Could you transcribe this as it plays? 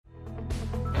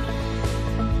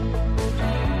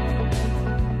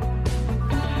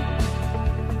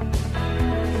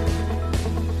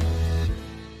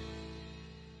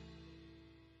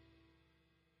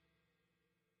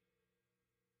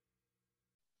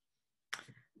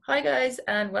Hi, guys,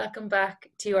 and welcome back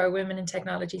to our Women in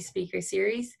Technology speaker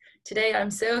series. Today,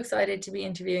 I'm so excited to be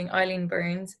interviewing Eileen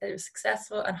Burns, a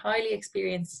successful and highly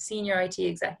experienced senior IT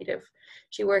executive.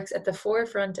 She works at the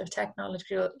forefront of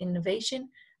technological innovation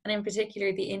and, in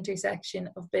particular, the intersection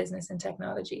of business and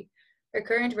technology. Her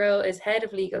current role is Head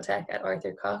of Legal Tech at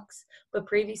Arthur Cox, but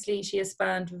previously she has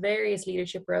spanned various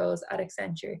leadership roles at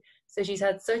Accenture. So she's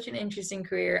had such an interesting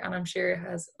career, and I'm sure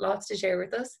has lots to share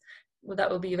with us. Well,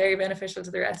 that will be very beneficial to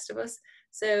the rest of us.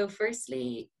 So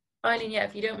firstly, Eileen, yeah,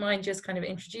 if you don't mind just kind of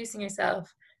introducing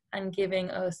yourself and giving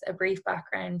us a brief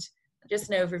background, just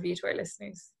an overview to our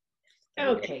listeners.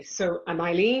 Okay, so I'm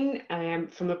Eileen.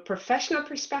 From a professional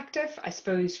perspective, I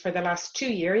suppose for the last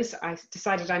 2 years, I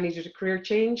decided I needed a career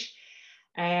change.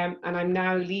 And I'm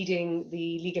now leading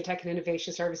the Legal Tech and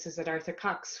Innovation Services at Arthur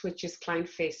Cox, which is client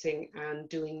facing and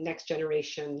doing next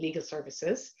generation legal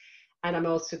services. And I'm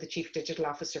also the Chief Digital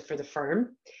Officer for the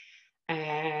firm.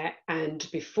 And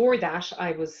before that,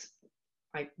 I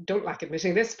don't like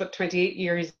admitting this, but 28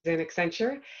 years in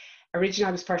Accenture. Originally,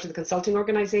 I was part of the consulting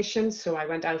organization, so I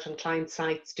went out on client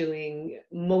sites doing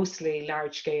mostly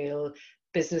large scale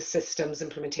business systems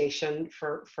implementation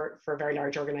for very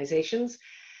large organizations.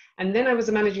 And then I was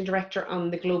a managing director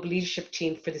on the global leadership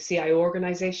team for the CIO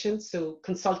organization, so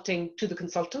consulting to the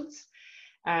consultants,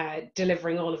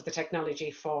 delivering all of the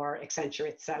technology for Accenture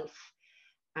itself.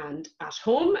 And at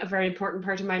home, a very important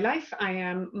part of my life, I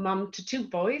am mum to two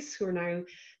boys who are now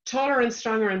taller and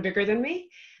stronger and bigger than me.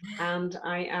 And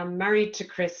I am married to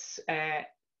Chris,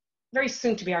 very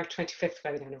soon to be our 25th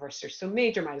wedding anniversary. So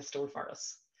major milestone for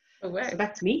us. Oh, wow. So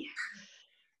that's me.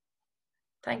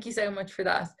 Thank you so much for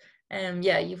that.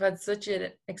 Yeah, you've had such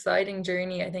an exciting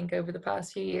journey, I think, over the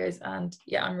past few years. And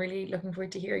yeah, I'm really looking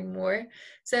forward to hearing more.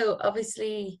 So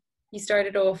obviously, you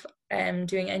started off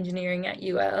doing engineering at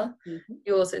UL. Mm-hmm.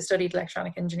 You also studied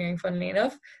electronic engineering, funnily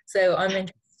enough. So I'm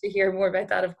interested to hear more about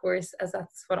that, of course, as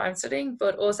that's what I'm studying.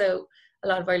 But also, a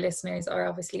lot of our listeners are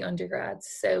obviously undergrads.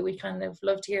 So we kind of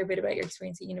love to hear a bit about your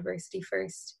experience at university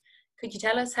first. Could you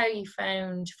tell us how you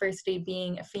found, firstly,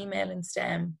 being a female in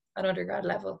STEM at undergrad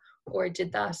level, or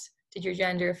did your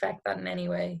gender affect that in any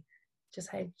way? Just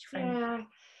how did you find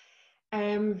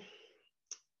it?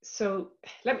 So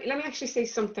let me actually say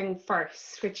something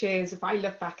first, which is, if I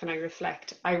look back and I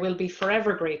reflect, I will be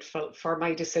forever grateful for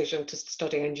my decision to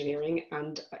study engineering,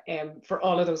 and for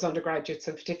all of those undergraduates,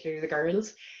 and particularly the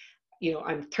girls. You know,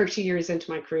 I'm 30 years into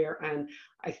my career, and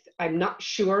I'm not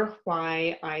sure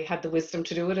why I had the wisdom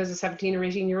to do it as a 17 or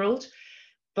 18-year-old,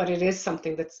 but it is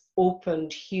something that's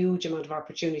opened huge amount of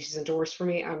opportunities and doors for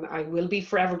me, and I will be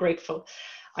forever grateful.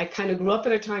 I kind of grew up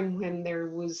at a time when there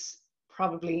was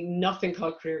probably nothing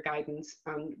called career guidance,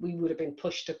 and we would have been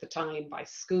pushed at the time by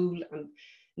school, and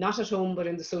not at home but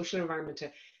in the social environment,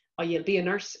 to, oh, you'll be a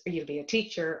nurse, or you'll be a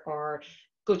teacher, or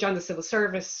go join the civil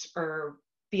service, or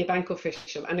be a bank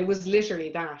official. And it was literally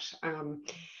that.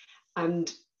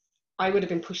 And I would have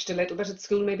been pushed a little bit at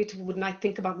school maybe to, wouldn't I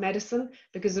think about medicine,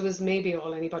 because it was maybe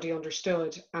all anybody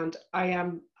understood. And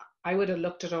I would have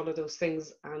looked at all of those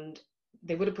things, and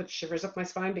they would have put shivers up my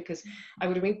spine, because I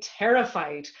would have been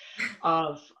terrified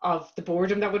of the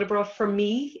boredom that would have brought for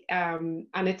me. And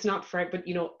it's not for, but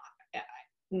you know,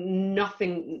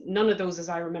 none of those, as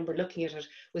I remember looking at it,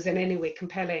 was in any way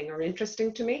compelling or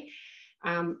interesting to me.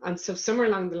 And so somewhere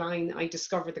along the line, I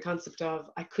discovered the concept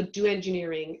of I could do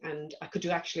engineering, and I could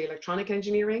do actually electronic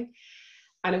engineering.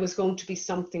 And it was going to be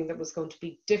something that was going to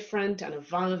be different and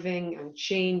evolving and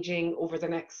changing over the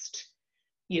next,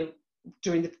 you know,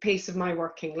 during the pace of my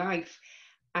working life.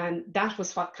 And that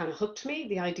was what kind of hooked me,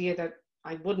 the idea that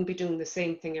I wouldn't be doing the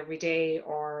same thing every day,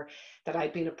 or that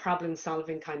I'd be in a problem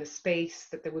solving kind of space,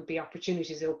 that there would be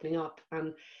opportunities opening up.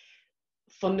 And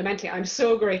fundamentally, I'm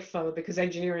so grateful, because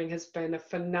engineering has been a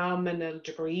phenomenal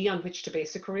degree on which to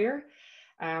base a career.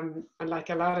 And like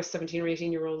a lot of 17 or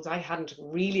 18-year-olds, I hadn't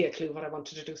really a clue what I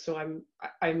wanted to do. So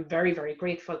I'm very, very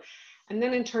grateful. And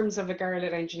then in terms of a girl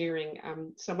at engineering,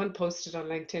 someone posted on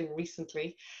LinkedIn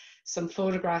recently some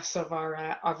photographs of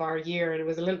our year, and it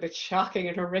was a little bit shocking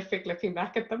and horrific looking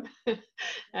back at them.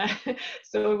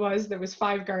 So there was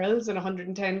 5 girls and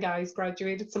 110 guys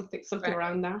graduated, something right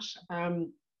around that.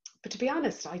 But to be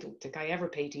honest, I don't think I ever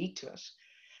paid heed to it.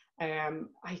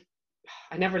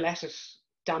 I never let it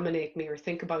dominate me or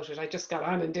think about it. I just got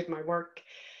on and did my work.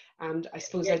 And I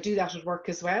suppose I do that at work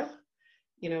as well.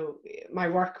 You know, my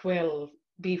work will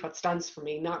be what stands for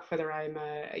me, not whether I'm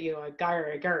a guy or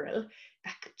a girl.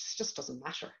 That just doesn't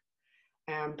matter.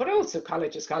 But also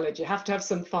college is college. You have to have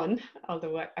some fun.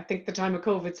 Although I think the time of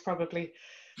COVID's probably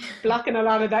blocking a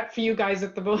lot of that for you guys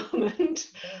at the moment.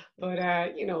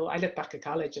 But, you know, I look back at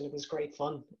college and it was great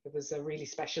fun. It was a really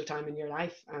special time in your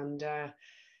life. And,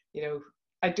 you know,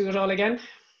 I'd do it all again.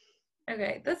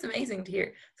 Okay, that's amazing to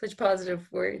hear. Such positive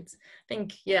words. I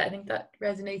think that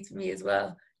resonates with me as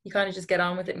well. You kind of just get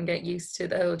on with it and get used to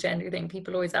the whole gender thing.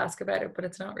 People always ask about it, but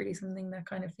it's not really something that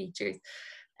kind of features.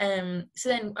 So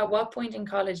then at what point in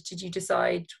college did you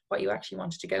decide what you actually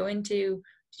wanted to go into?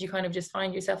 Did you kind of just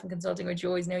find yourself in consulting, or did you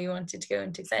always know you wanted to go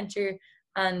into Accenture?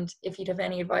 And if you'd have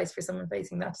any advice for someone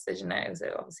facing that decision now,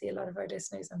 so obviously a lot of our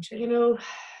listeners, I'm sure. You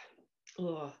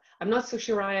know, I'm not so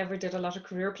sure I ever did a lot of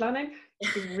career planning,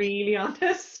 to be really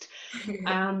honest.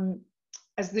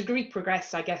 As the degree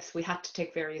progressed, I guess we had to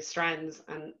take various strands,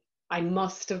 and I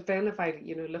must have been, if I,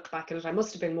 you know, look back at it, I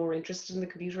must have been more interested in the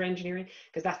computer engineering,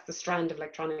 because that's the strand of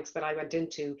electronics that I went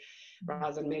into,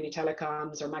 rather than mainly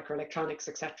telecoms or microelectronics,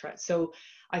 etc. So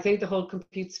I think the whole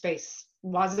compute space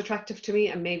was attractive to me,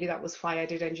 and maybe that was why I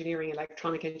did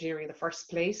electronic engineering in the first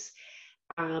place.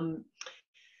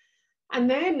 And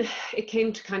then it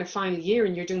came to kind of final year,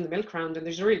 and you're doing the milk round, and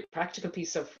there's a really practical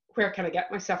piece of where can I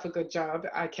get myself a good job?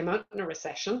 I came out in a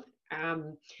recession.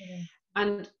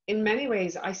 And in many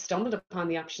ways, I stumbled upon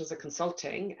the options of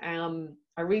consulting.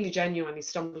 I really genuinely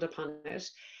stumbled upon it.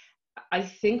 I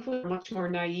think we're much more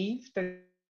naive than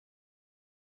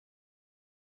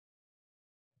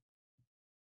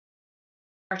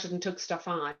started and took stuff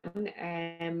on.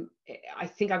 I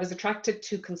think I was attracted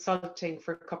to consulting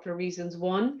for a couple of reasons.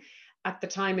 One, at the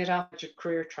time it offered a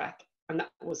career track, and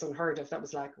that was unheard of. That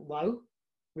was like, wow,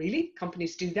 really?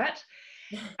 Companies do that?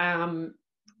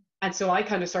 And so I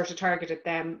kind of sort of targeted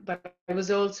them, but I was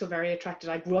also very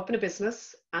attracted. I grew up in a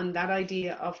business, and that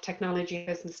idea of technology and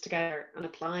business together and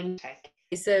applying tech.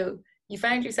 So you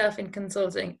found yourself in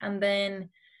consulting, and then,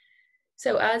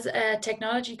 so as a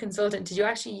technology consultant, did you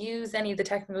actually use any of the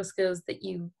technical skills that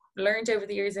you learned over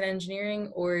the years in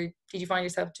engineering, or did you find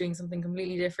yourself doing something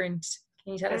completely different?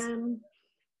 Can you tell us?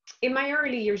 In my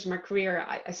early years of my career,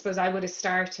 I suppose I would have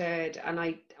started,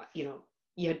 and you know,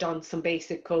 you had done some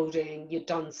basic coding, you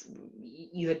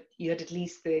had at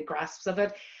least the grasps of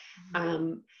it.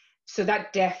 So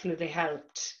that definitely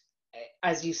helped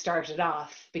as you started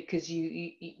off, because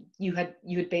you had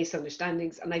base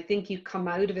understandings, and I think you come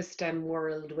out of a STEM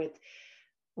world with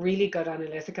really good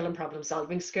analytical and problem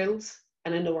solving skills.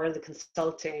 And in the world of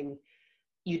consulting,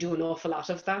 you do an awful lot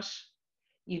of that.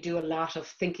 You do a lot of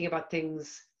thinking about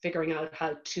things, figuring out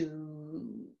how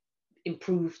to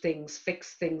improve things,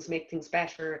 fix things, make things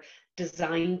better,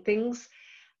 design things.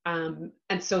 And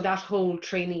so that whole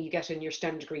training you get in your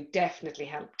STEM degree definitely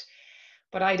helped.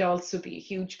 But I'd also be a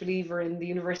huge believer in the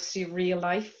University of Real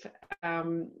Life.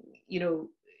 You know,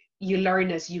 you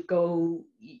learn as you go.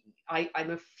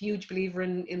 I'm a huge believer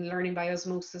in learning by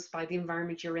osmosis, by the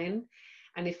environment you're in.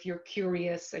 And if you're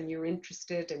curious and you're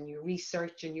interested and you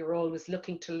research and you're always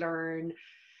looking to learn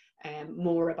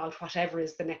more about whatever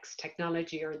is the next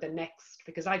technology or the next,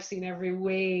 because I've seen every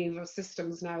wave of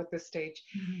systems now at this stage.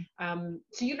 So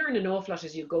you learn an awful lot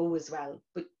as you go as well.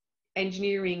 But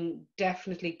engineering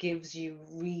definitely gives you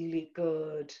really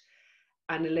good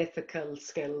analytical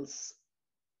skills,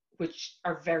 which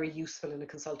are very useful in a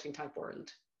consulting type world.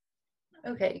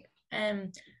 Okay.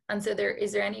 And so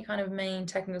is there any kind of main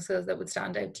technical skills that would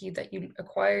stand out to you that you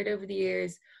acquired over the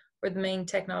years, or the main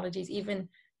technologies? Even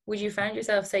would you find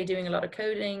yourself, say, doing a lot of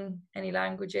coding, any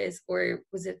languages, or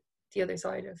was it the other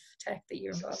side of tech that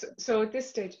you're involved in? So at this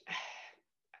stage,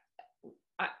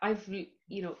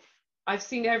 I've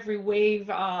seen every wave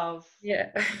of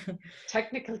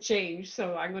technical change.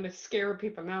 So I'm going to scare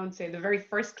people now and say the very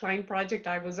first client project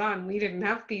I was on, we didn't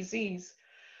have PCs.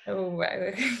 Oh,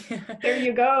 wow. There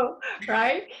you go,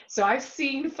 right? So I've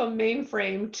seen from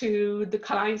mainframe to the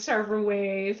client server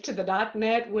wave, to the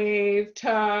 .NET wave,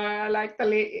 to like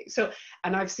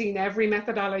and I've seen every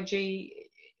methodology.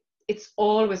 It's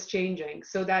always changing.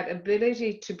 So that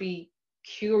ability to be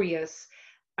curious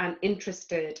and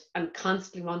interested and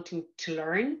constantly wanting to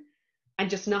learn, and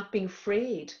just not being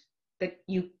afraid that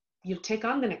you'll take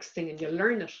on the next thing and you'll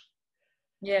learn it.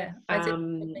 Yeah,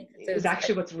 is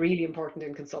actually what's really important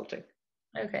in consulting.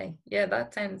 Okay, yeah,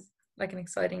 that sounds like an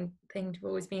exciting thing to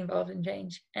always be involved in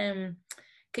change.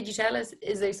 Could you tell us,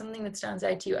 is there something that stands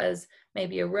out to you as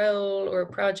maybe a role or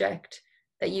a project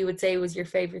that you would say was your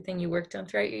favorite thing you worked on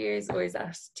throughout your years, or is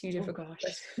that too difficult? Oh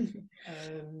gosh.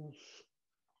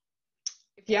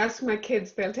 If you ask my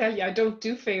kids, they'll tell you I don't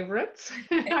do favorites.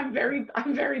 I'm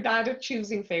very bad at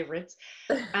choosing favorites.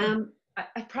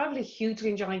 I probably hugely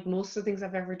enjoyed most of the things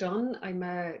I've ever done. I'm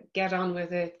a get on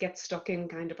with it, get stuck in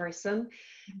kind of person.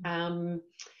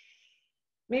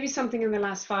 maybe something in the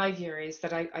last 5 years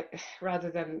that I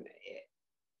rather than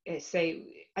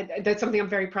say, that's something I'm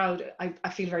very proud, I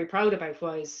feel very proud about,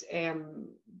 was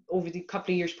over the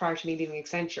couple of years prior to me leaving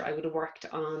Accenture, I would have worked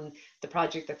on the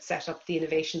project that set up the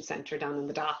Innovation Centre down in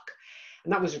the dock.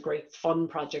 And that was a great fun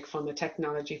project from a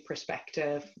technology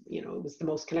perspective. You know, it was the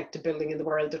most connected building in the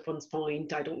world at one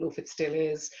point. I don't know if it still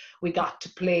is. We got to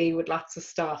play with lots of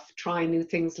stuff, try new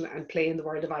things and play in the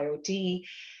world of IoT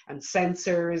and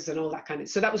sensors and all that kind of,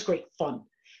 so that was great fun.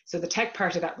 So the tech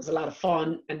part of that was a lot of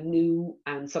fun and new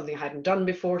and something I hadn't done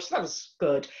before. So that was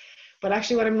good. But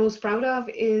actually what I'm most proud of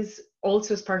is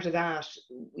also as part of that,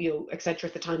 you know, Accenture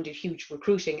at the time did huge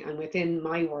recruiting, and within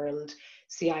my world,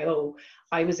 CIO,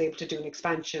 I was able to do an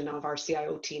expansion of our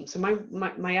CIO team. So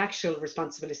my actual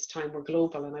responsibilities at the time were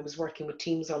global, and I was working with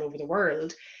teams all over the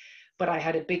world, but I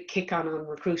had a big kick on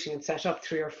recruiting and set up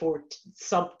 3 or 4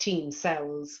 sub-team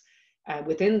cells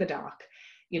within the doc.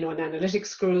 You know, an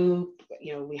analytics group,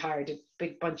 you know, we hired a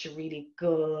big bunch of really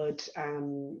good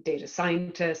data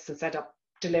scientists and set up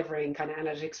delivering kind of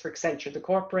analytics for Accenture, the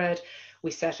corporate. We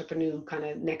set up a new kind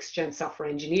of next gen software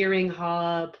engineering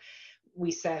hub. We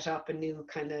set up a new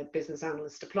kind of business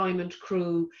analyst deployment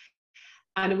crew.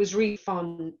 And it was really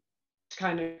fun to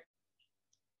kind of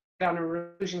get on a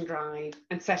recruiting drive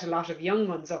and set a lot of young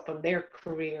ones up on their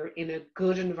career in a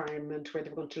good environment where they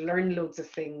were going to learn loads of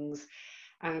things.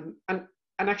 And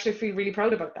actually feel really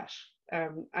proud about that.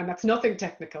 And that's nothing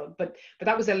technical, but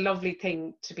that was a lovely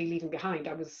thing to be leaving behind.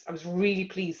 I was really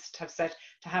pleased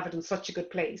to have it in such a good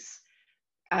place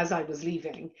as I was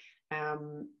leaving,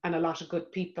 and a lot of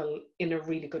good people in a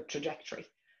really good trajectory.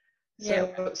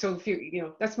 So if you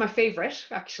know, that's my favorite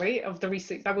actually of the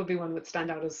recent. That would be one that would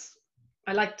stand out as,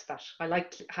 I liked that. I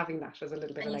liked having that as a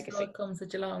little bit of legacy. And you saw it come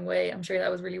such a long way. I'm sure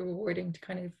that was really rewarding to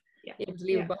kind of be able to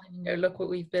leave it behind and go, look what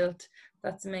we've built.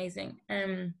 That's amazing.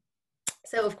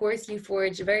 So of course you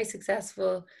forged a very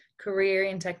successful career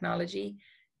in technology.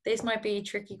 This might be a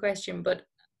tricky question, but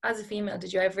as a female,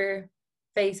 did you ever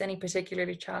face any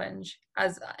particular challenge?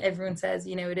 As everyone says,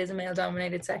 you know, it is a male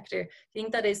dominated sector. Do you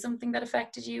think that is something that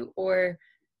affected you, or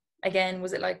again,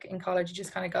 was it like in college you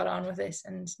just kind of got on with it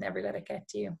and never let it get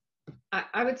to you?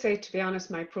 I would say, to be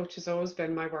honest, my approach has always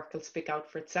been my work will speak out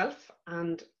for itself,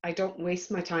 and I don't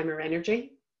waste my time or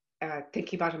energy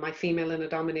thinking about am I female in a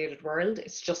dominated world.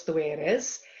 It's just the way it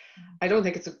is. I don't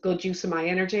think it's a good use of my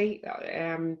energy.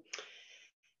 And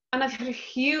I've had a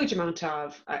huge amount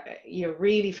of you know,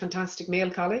 really fantastic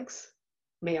male colleagues,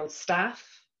 male staff,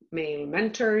 male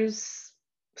mentors,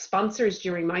 sponsors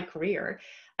during my career,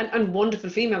 and wonderful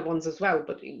female ones as well.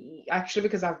 But actually,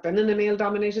 because I've been in a male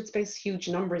dominated space, huge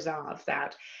numbers of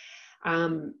that.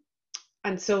 And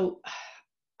so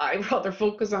I rather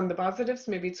focus on the positives.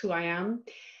 Maybe it's who I am.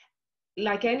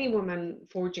 Like any woman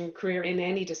forging a career in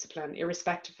any discipline,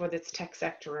 irrespective of whether it's tech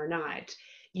sector or not,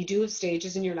 you do have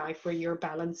stages in your life where you're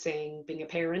balancing being a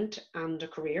parent and a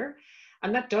career.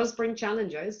 And that does bring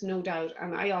challenges, no doubt.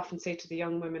 And I often say to the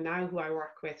young women now who I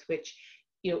work with, which,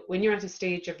 you know, when you're at a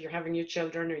stage of you're having your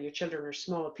children or your children are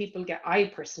small,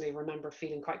 I personally remember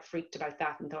feeling quite freaked about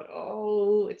that and thought,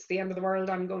 oh, it's the end of the world.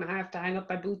 I'm going to have to hang up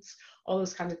my boots. All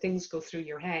those kind of things go through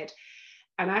your head.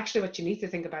 And actually what you need to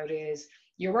think about is,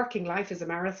 your working life is a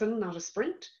marathon, not a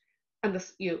sprint. And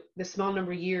the small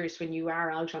number of years when you are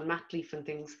out on mat leave and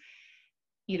things,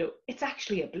 you know, it's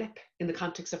actually a blip in the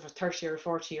context of a 30 or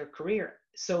 40-year career.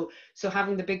 So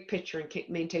having the big picture and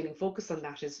maintaining focus on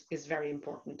that is very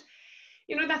important.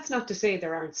 You know, that's not to say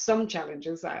there aren't some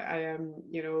challenges. I am,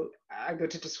 you know, I'm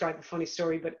going to describe a funny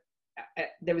story, but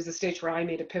there was a stage where I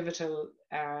made a pivotal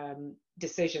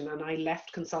decision, and I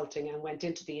left consulting and went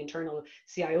into the internal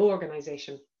CIO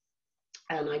organization.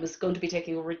 And I was going to be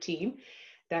taking over a team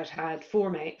that had four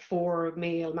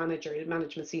male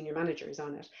management senior managers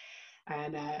on it.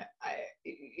 And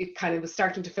it kind of was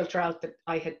starting to filter out that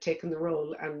I had taken the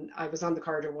role. And I was on the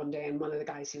corridor one day, and one of the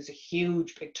guys, he was a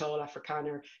huge, big, tall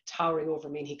Afrikaner, towering over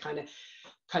me, and he kind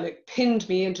of pinned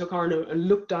me into a corner and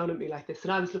looked down at me like this.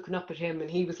 And I was looking up at him, and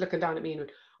he was looking down at me and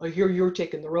went, "I hear you're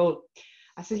taking the role."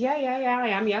 I said, yeah, I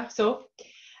am, yeah. So,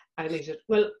 and he said,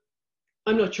 "Well,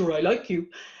 I'm not sure I like you."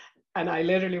 And I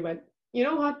literally went, "You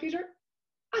know what, Peter?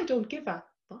 I don't give a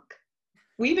fuck.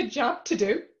 We have a job to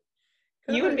do.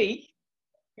 Good. You and me,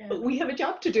 we have a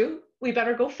job to do. We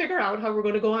better go figure out how we're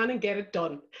going to go on and get it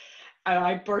done." And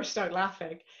I burst out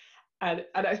laughing. And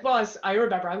I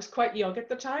remember I was quite young at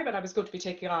the time, and I was going to be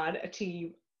taking on a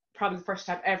team, probably the first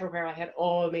time ever where I had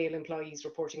all male employees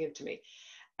reporting into me.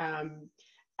 And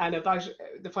about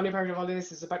the funny part of all of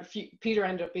this is Peter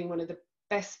ended up being one of the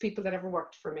best people that ever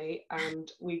worked for me,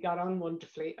 and we got on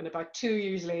wonderfully. And about 2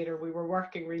 years later, we were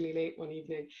working really late one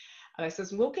evening, and I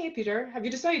says, "Okay, Peter, have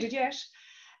you decided yet?"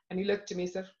 And he looked at me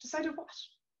and said, "Decided what?"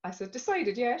 I said,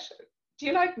 "Decided yet? Do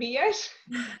you like me yet?"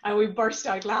 And we burst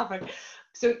out laughing.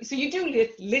 So you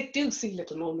do see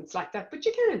little moments like that, but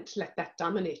you can't let that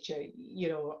dominate you, you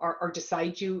know, or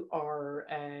decide you, or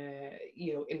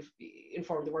you know,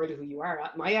 inform the world of who you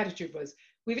are. My attitude was,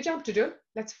 we have a job to do.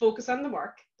 Let's focus on the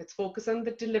work. Let's focus on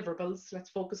the deliverables.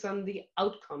 Let's focus on the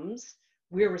outcomes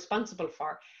we're responsible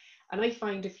for. And I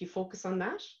find if you focus on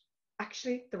that,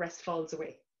 actually the rest falls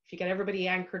away. If you get everybody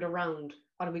anchored around,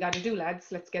 what do we got to do,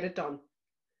 lads? Let's get it done.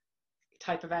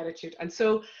 Type of attitude. And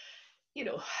so, you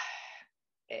know,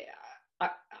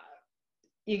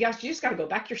 you just got to go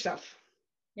back yourself.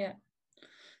 Yeah,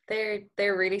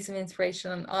 they're really some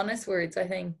inspirational and honest words. I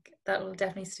think that will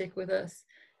definitely stick with us.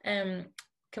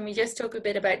 Can we just talk a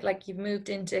bit about, like, you've moved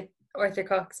into Arthur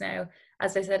Cox now?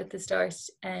 As I said at the start,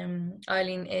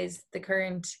 Eileen is her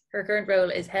current role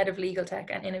is head of legal tech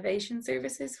and innovation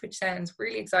services, which sounds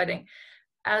really exciting.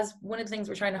 As one of the things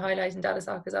we're trying to highlight in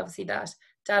DataSoc is obviously that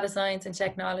data science and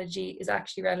technology is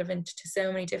actually relevant to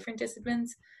so many different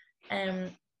disciplines.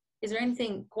 Is there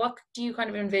anything, what do you kind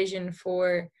of envision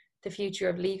for the future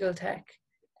of legal tech?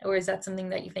 Or is that something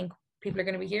that you think people are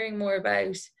going to be hearing more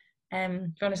about? Do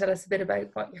you want to tell us a bit about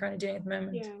what you're kind of doing at the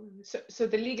moment? Yeah, so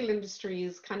the legal industry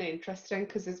is kind of interesting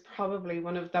because it's probably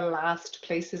one of the last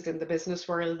places in the business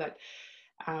world that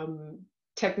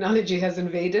technology has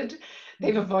invaded.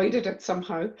 They've avoided it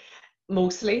somehow,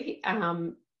 mostly.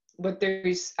 But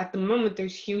at the moment,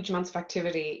 there's huge amounts of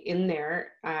activity in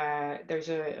there. There's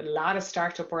a lot of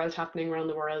startup world happening around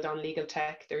the world on legal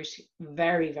tech. There's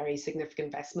very, very significant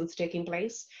investments taking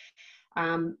place.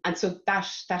 And so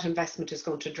that investment is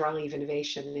going to drive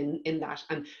innovation in that,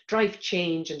 and drive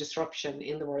change and disruption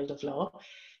in the world of law.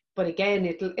 But again,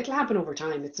 it'll happen over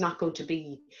time. It's not going to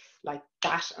be like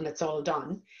that and it's all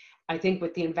done. I think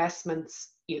with the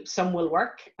investments, some will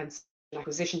work, and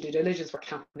acquisition due diligence work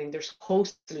happening. There's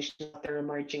host solutions that are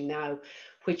emerging now,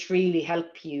 which really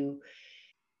help you.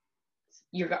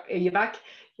 Are you back?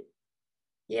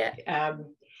 Yeah.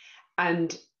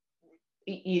 And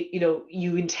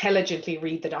you intelligently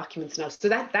read the documents now. So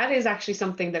that is actually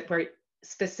something that we're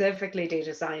specifically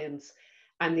data science,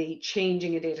 and the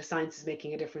changing in data science is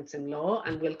making a difference in law,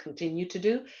 and will continue to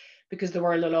do, because the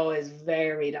world of law is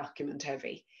very document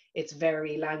heavy. It's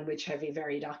very language heavy,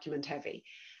 very document heavy.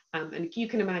 And you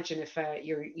can imagine if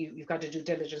you've got to do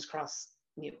diligence across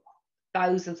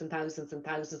thousands and thousands and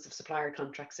thousands of supplier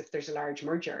contracts, if there's a large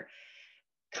merger,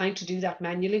 trying to do that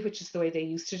manually, which is the way they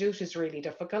used to do it, is really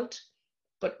difficult.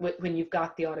 But when you've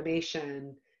got the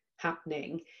automation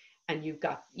happening, and you've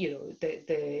got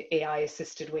the AI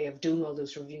assisted way of doing all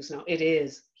those reviews now, it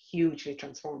is hugely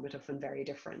transformative and very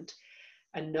different.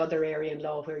 Another area in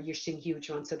law where you're seeing huge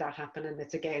amounts of that happen, and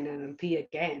it's again NLP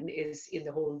again, is in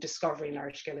the whole discovery and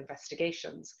large scale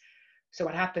investigations. So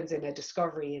what happens in a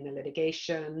discovery, in a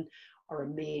litigation, or a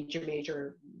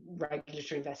major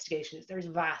regulatory investigation, is there's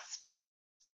vast,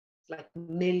 like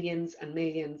millions and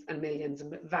millions and millions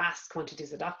and vast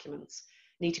quantities of documents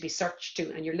need to be searched to,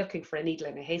 and you're looking for a needle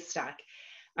in a haystack.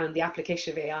 And the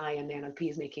application of AI and the NLP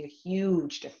is making a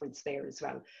huge difference there as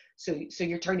well. So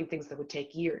you're turning things that would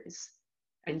take years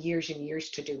and years and years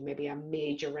to do, maybe a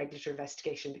major regulatory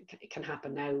investigation can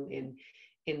happen now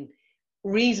in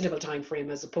reasonable time frame,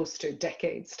 as opposed to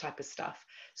decades type of stuff.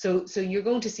 So you're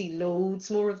going to see loads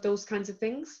more of those kinds of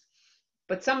things.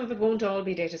 But some of it won't all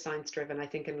be data science driven. I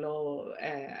think in law,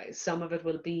 some of it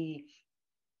will be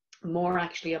more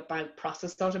actually about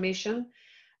process automation,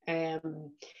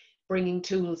 bringing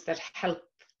tools that help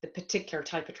the particular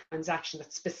type of transaction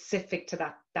that's specific to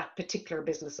that particular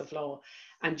business of law,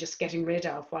 and just getting rid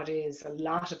of what is a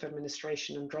lot of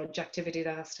administration and drudge activity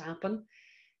that has to happen,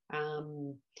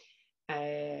 and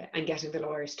getting the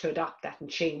lawyers to adopt that and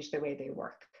change the way they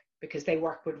work, because they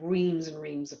work with reams and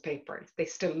reams of paper. They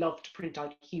still love to print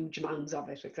out huge amounts of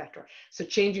it, etc. So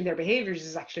changing their behaviors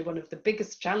is actually one of the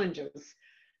biggest challenges,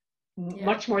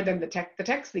 much more than the tech. The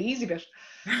tech's the easy bit.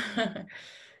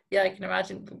 Yeah, I can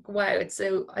imagine. Wow, I'd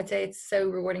say it's so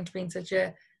rewarding to be in such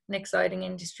an exciting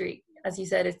industry. As you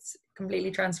said, it's completely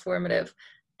transformative.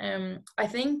 I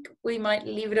think we might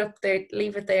leave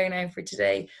it there now for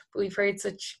today, but we've heard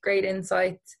such great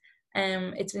insights.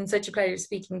 It's been such a pleasure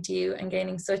speaking to you and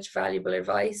gaining such valuable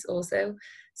advice also.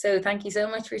 So thank you so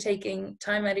much for taking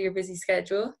time out of your busy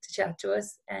schedule to chat to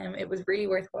us. It was really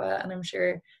worthwhile, and I'm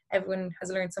sure everyone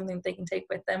has learned something they can take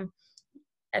with them.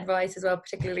 Advice as well,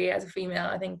 particularly as a female.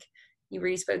 I think you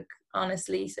really spoke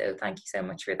honestly, so thank you so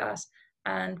much for that.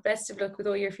 and best of luck with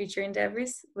all your future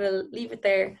endeavours. We'll leave it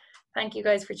there. Thank you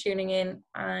guys for tuning in,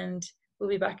 and we'll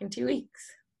be back in 2 weeks.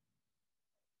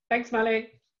 Thanks,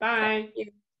 Molly. Bye. Thank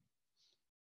you.